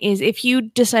mind is if you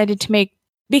decided to make,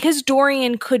 because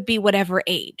Dorian could be whatever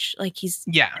age, like he's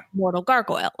mortal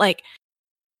gargoyle. Like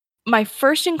my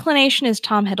first inclination is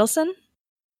Tom Hiddleston.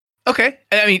 Okay.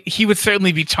 I mean, he would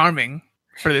certainly be charming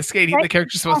for this. Right? The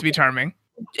character's supposed to be charming.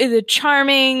 The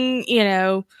charming,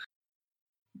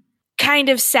 kind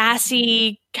of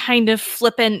sassy, kind of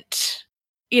flippant,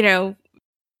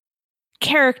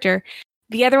 character.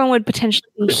 The other one would potentially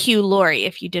be Hugh Laurie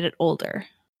if you did it older.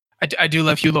 I do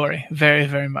love Hugh Laurie very,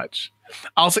 very much.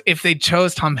 Also, if they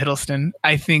chose Tom Hiddleston,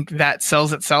 I think that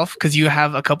sells itself because you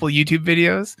have a couple YouTube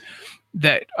videos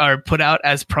that are put out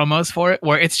as promos for it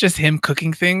where it's just him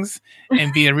cooking things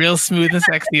and being real smooth and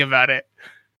sexy about it.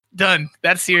 Done.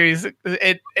 That series,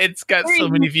 it's got so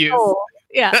many views.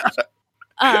 Yeah.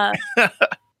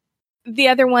 The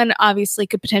other one obviously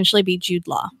could potentially be Jude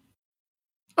Law.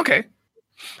 Okay.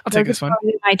 I'll take this one.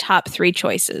 My top 3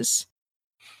 choices.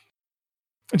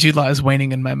 Jude Law is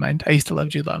waning in my mind. I used to love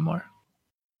Jude Law more.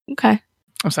 Okay.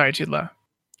 I'm sorry, Jude Law.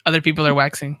 Other people are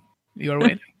waxing. You are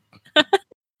waning.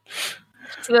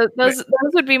 So those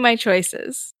would be my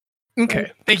choices.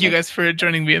 Okay. Thank you guys for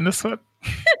joining me in this one.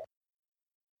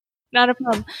 Not a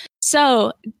problem.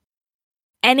 So,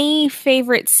 any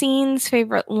favorite scenes,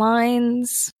 favorite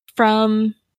lines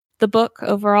from the book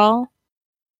overall?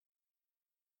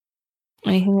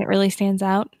 Anything that really stands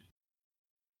out?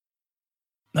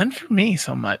 None for me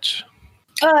so much.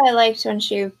 Oh, I liked when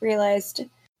she realized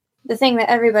the thing that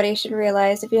everybody should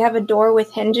realize. If you have a door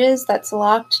with hinges that's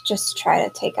locked, just try to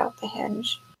take out the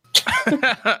hinge.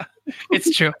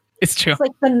 It's true. It's true. It's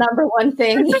like the number one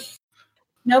thing.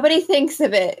 Nobody thinks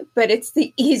of it, but it's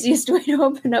the easiest way to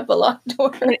open up a locked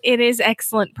door. It is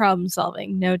excellent problem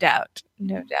solving, no doubt.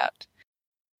 No doubt.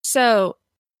 So,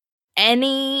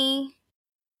 any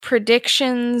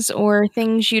predictions or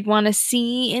things you'd want to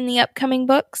see in the upcoming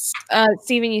books?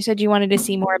 Stephen, you said you wanted to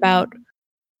see more about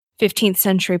 15th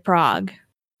century Prague.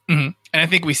 And I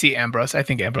think we see Ambrose. I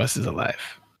think Ambrose is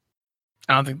alive.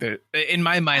 I don't think in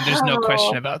my mind, there's no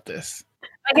question about this.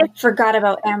 I forgot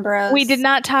about Ambrose. We did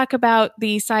not talk about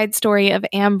the side story of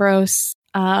Ambrose,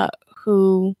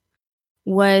 who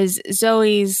was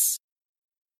Zoe's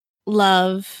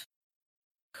love,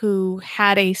 who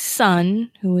had a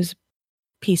son who was a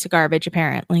piece of garbage,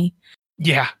 apparently.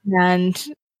 Yeah. And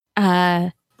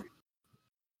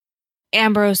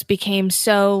Ambrose became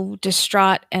so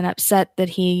distraught and upset that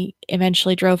he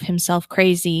eventually drove himself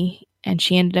crazy, and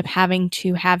she ended up having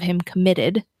to have him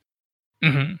committed,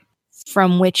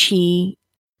 from which he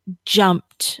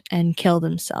jumped and killed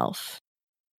himself.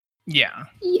 Yeah.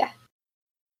 Yeah.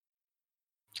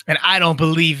 And I don't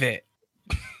believe it.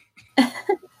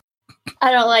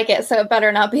 I don't like it, so it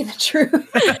better not be the truth.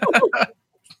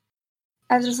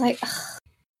 I was just like, ugh.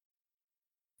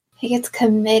 He gets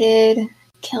committed,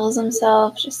 kills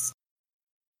himself, just...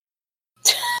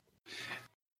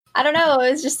 I don't know,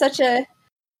 it was just such a...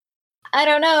 I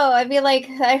don't know, I'd be like,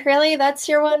 really? That's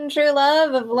your one true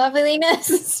love of loveliness?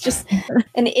 It's just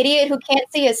an idiot who can't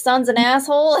see his son's an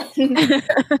asshole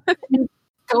and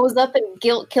goes up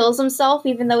and kills himself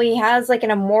even though he has, like,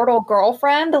 an immortal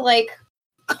girlfriend? Like...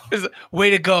 Way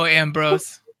to go,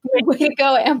 Ambrose. Way to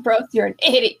go, Ambrose. You're an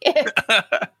idiot.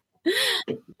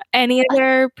 Any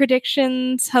other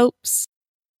predictions, hopes?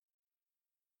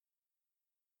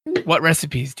 What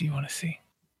recipes do you want to see?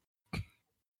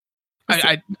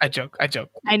 I joke.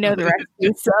 I know the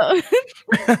recipes, so.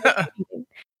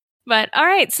 But all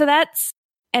right, so that's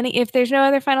if there's no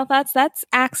other final thoughts, that's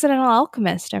Accidental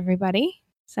Alchemist, everybody.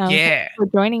 So yeah, thanks for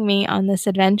joining me on this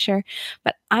adventure.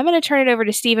 But I'm going to turn it over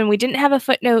to Stephen. We didn't have a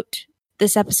footnote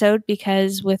this episode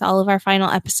because with all of our final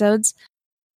episodes,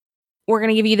 we're going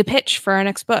to give you the pitch for our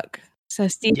next book. So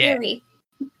Stephen, Query,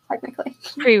 technically.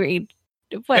 Pre-read.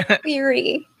 What?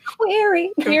 Query.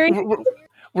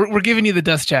 We're giving you the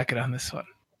dust jacket on this one.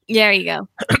 There you go.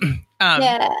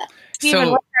 Yeah.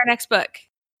 Stephen, what's our next book?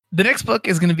 The next book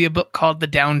is going to be a book called The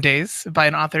Down Days by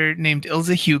an author named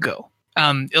Ilze Hugo.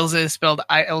 Ilze is spelled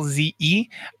Ilze.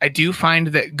 I do find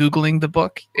that Googling the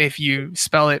book, if you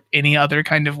spell it any other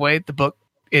kind of way, the book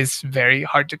is very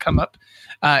hard to come up.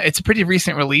 It's a pretty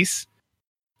recent release.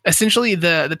 Essentially,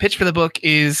 the pitch for the book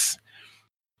is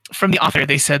from the author.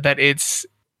 They said that it's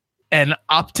an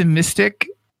optimistic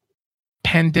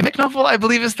pandemic novel, I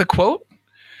believe is the quote.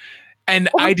 And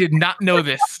I did not know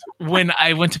this when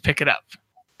I went to pick it up.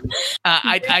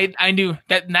 I knew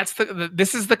that's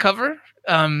this is the cover.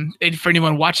 And for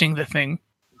anyone watching the thing,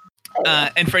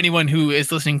 and for anyone who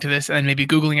is listening to this and maybe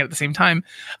Googling it at the same time,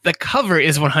 the cover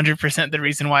is 100% the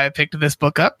reason why I picked this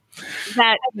book up.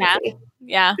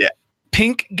 Yeah.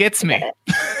 Pink gets me.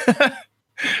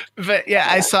 But yeah,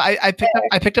 I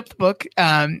picked up the book.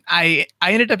 I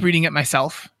ended up reading it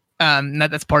myself.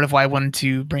 That's part of why I wanted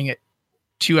to bring it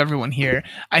to everyone here.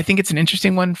 I think it's an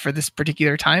interesting one for this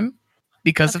particular time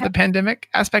because of the pandemic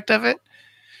aspect of it.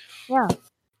 Yeah.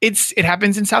 It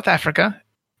happens in South Africa,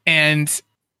 and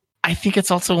I think it's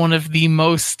also one of the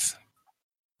most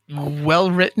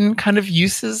well-written kind of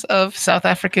uses of South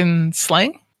African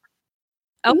slang.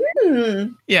 Oh,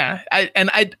 yeah.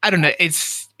 I don't know.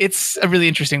 It's a really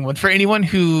interesting one for anyone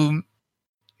who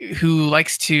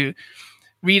likes to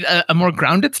read a more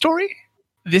grounded story.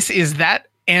 This is that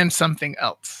and something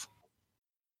else.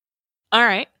 All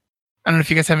right. I don't know if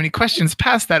you guys have any questions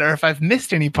past that, or if I've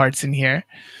missed any parts in here.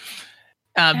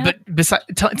 But besides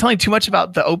telling too much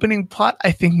about the opening plot,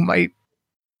 I think might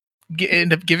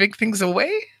end up giving things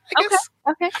away, I guess.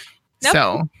 Okay. Nope.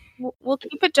 So we'll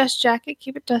keep it dust jacket.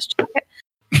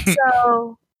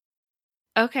 So,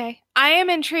 okay. I am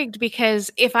intrigued because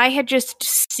if I had just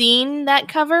seen that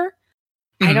cover,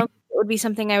 I don't think it would be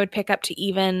something I would pick up to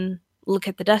even look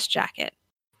at the dust jacket.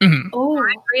 Mm-hmm. Oh,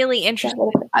 I'm really interested.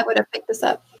 I would have picked this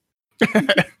up.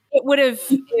 It would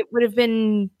have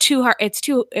been too hard.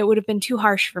 It would have been too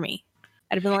harsh for me.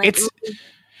 I'd have been like,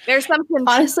 there's something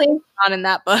honestly on in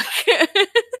that book.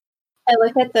 I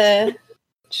look at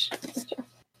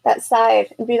that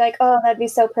side and be like, oh, that'd be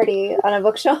so pretty on a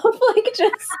bookshelf. Like,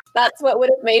 just that's what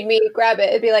would have made me grab it.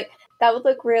 It'd be like, that would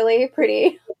look really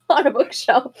pretty on a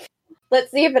bookshelf.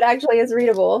 Let's see if it actually is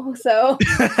readable. So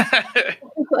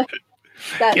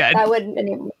that wouldn't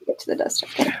even get to the dust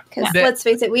jacket. Because let's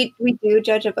face it, we do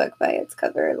judge a book by its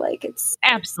cover. Like, it's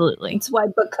absolutely. It's why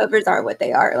book covers are what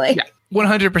they are. Like,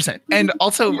 100%. And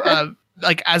also,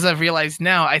 like, as I've realized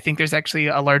now, I think there's actually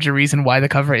a larger reason why the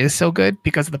cover is so good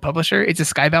because of the publisher. It's a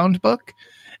Skybound book,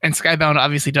 And Skybound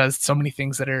obviously does so many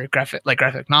things that are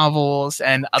graphic novels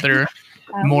and other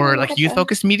more like youth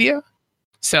focused media.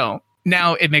 So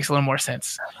now it makes a little more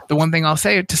sense. The one thing I'll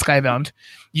say to Skybound,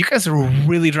 you guys are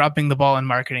really dropping the ball in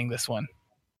marketing this one.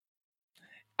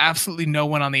 Absolutely no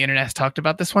one on the internet has talked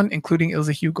about this one, including Ilse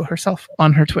Hugo herself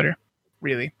on her Twitter.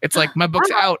 Really. It's like, my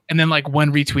book's out, and then like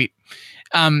one retweet.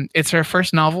 It's her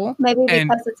first novel. Maybe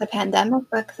because it's a pandemic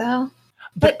book, though.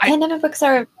 But pandemic books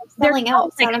are selling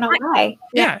out, so I don't know why.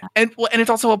 Yeah, and it's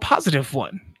also a positive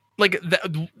one. Like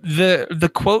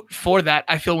the quote for that,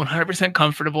 I feel 100%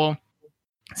 comfortable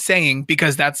saying,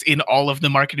 because that's in all of the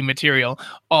marketing material,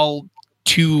 all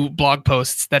 2 blog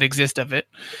posts that exist of it.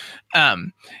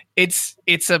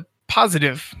 It's a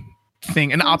positive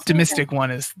thing. An optimistic one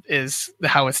is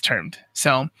how it's termed.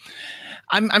 So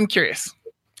I'm curious.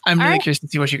 I'm really curious to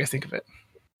see what you guys think of it.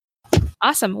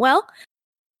 Awesome. Well,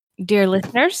 dear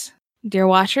listeners, dear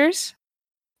watchers,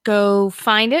 go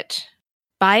find it,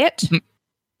 buy it,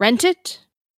 rent it,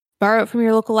 borrow it from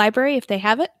your local library if they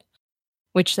have it,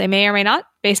 which they may or may not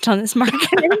based on this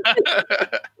marketing.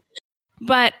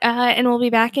 But and we'll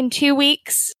be back in 2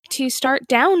 weeks to start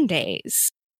Down Days.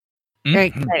 Very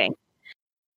exciting.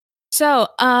 So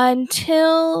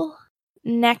until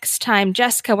next time,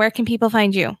 Jessica, where can people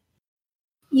find you?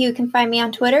 You can find me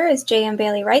on Twitter as JM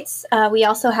Bailey Writes. We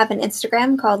also have an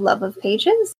Instagram called Love of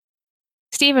Pages.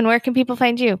 Steven, where can people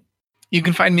find you? You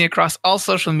can find me across all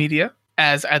social media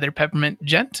as either Peppermint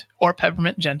Gent or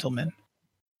Peppermint Gentleman.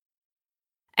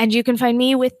 And you can find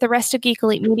me with the rest of Geek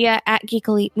Elite Media at Geek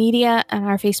Elite Media on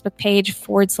our Facebook page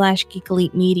 /Geek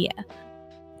Elite Media.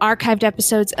 Archived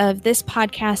episodes of this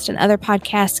podcast and other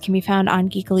podcasts can be found on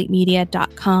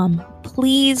geekelitemedia.com.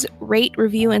 Please rate,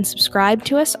 review, and subscribe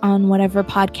to us on whatever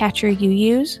podcatcher you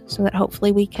use so that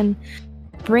hopefully we can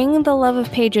bring the love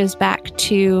of pages back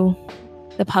to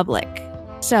the public.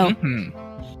 So,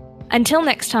 until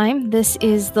next time, this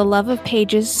is the Love of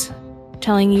Pages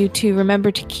telling you to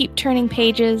remember to keep turning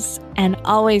pages and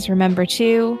always remember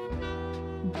to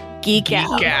geek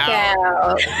out.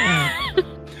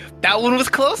 That one was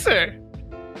closer.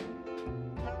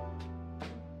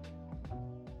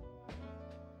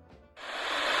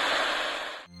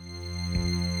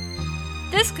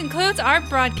 This concludes our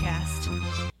broadcast.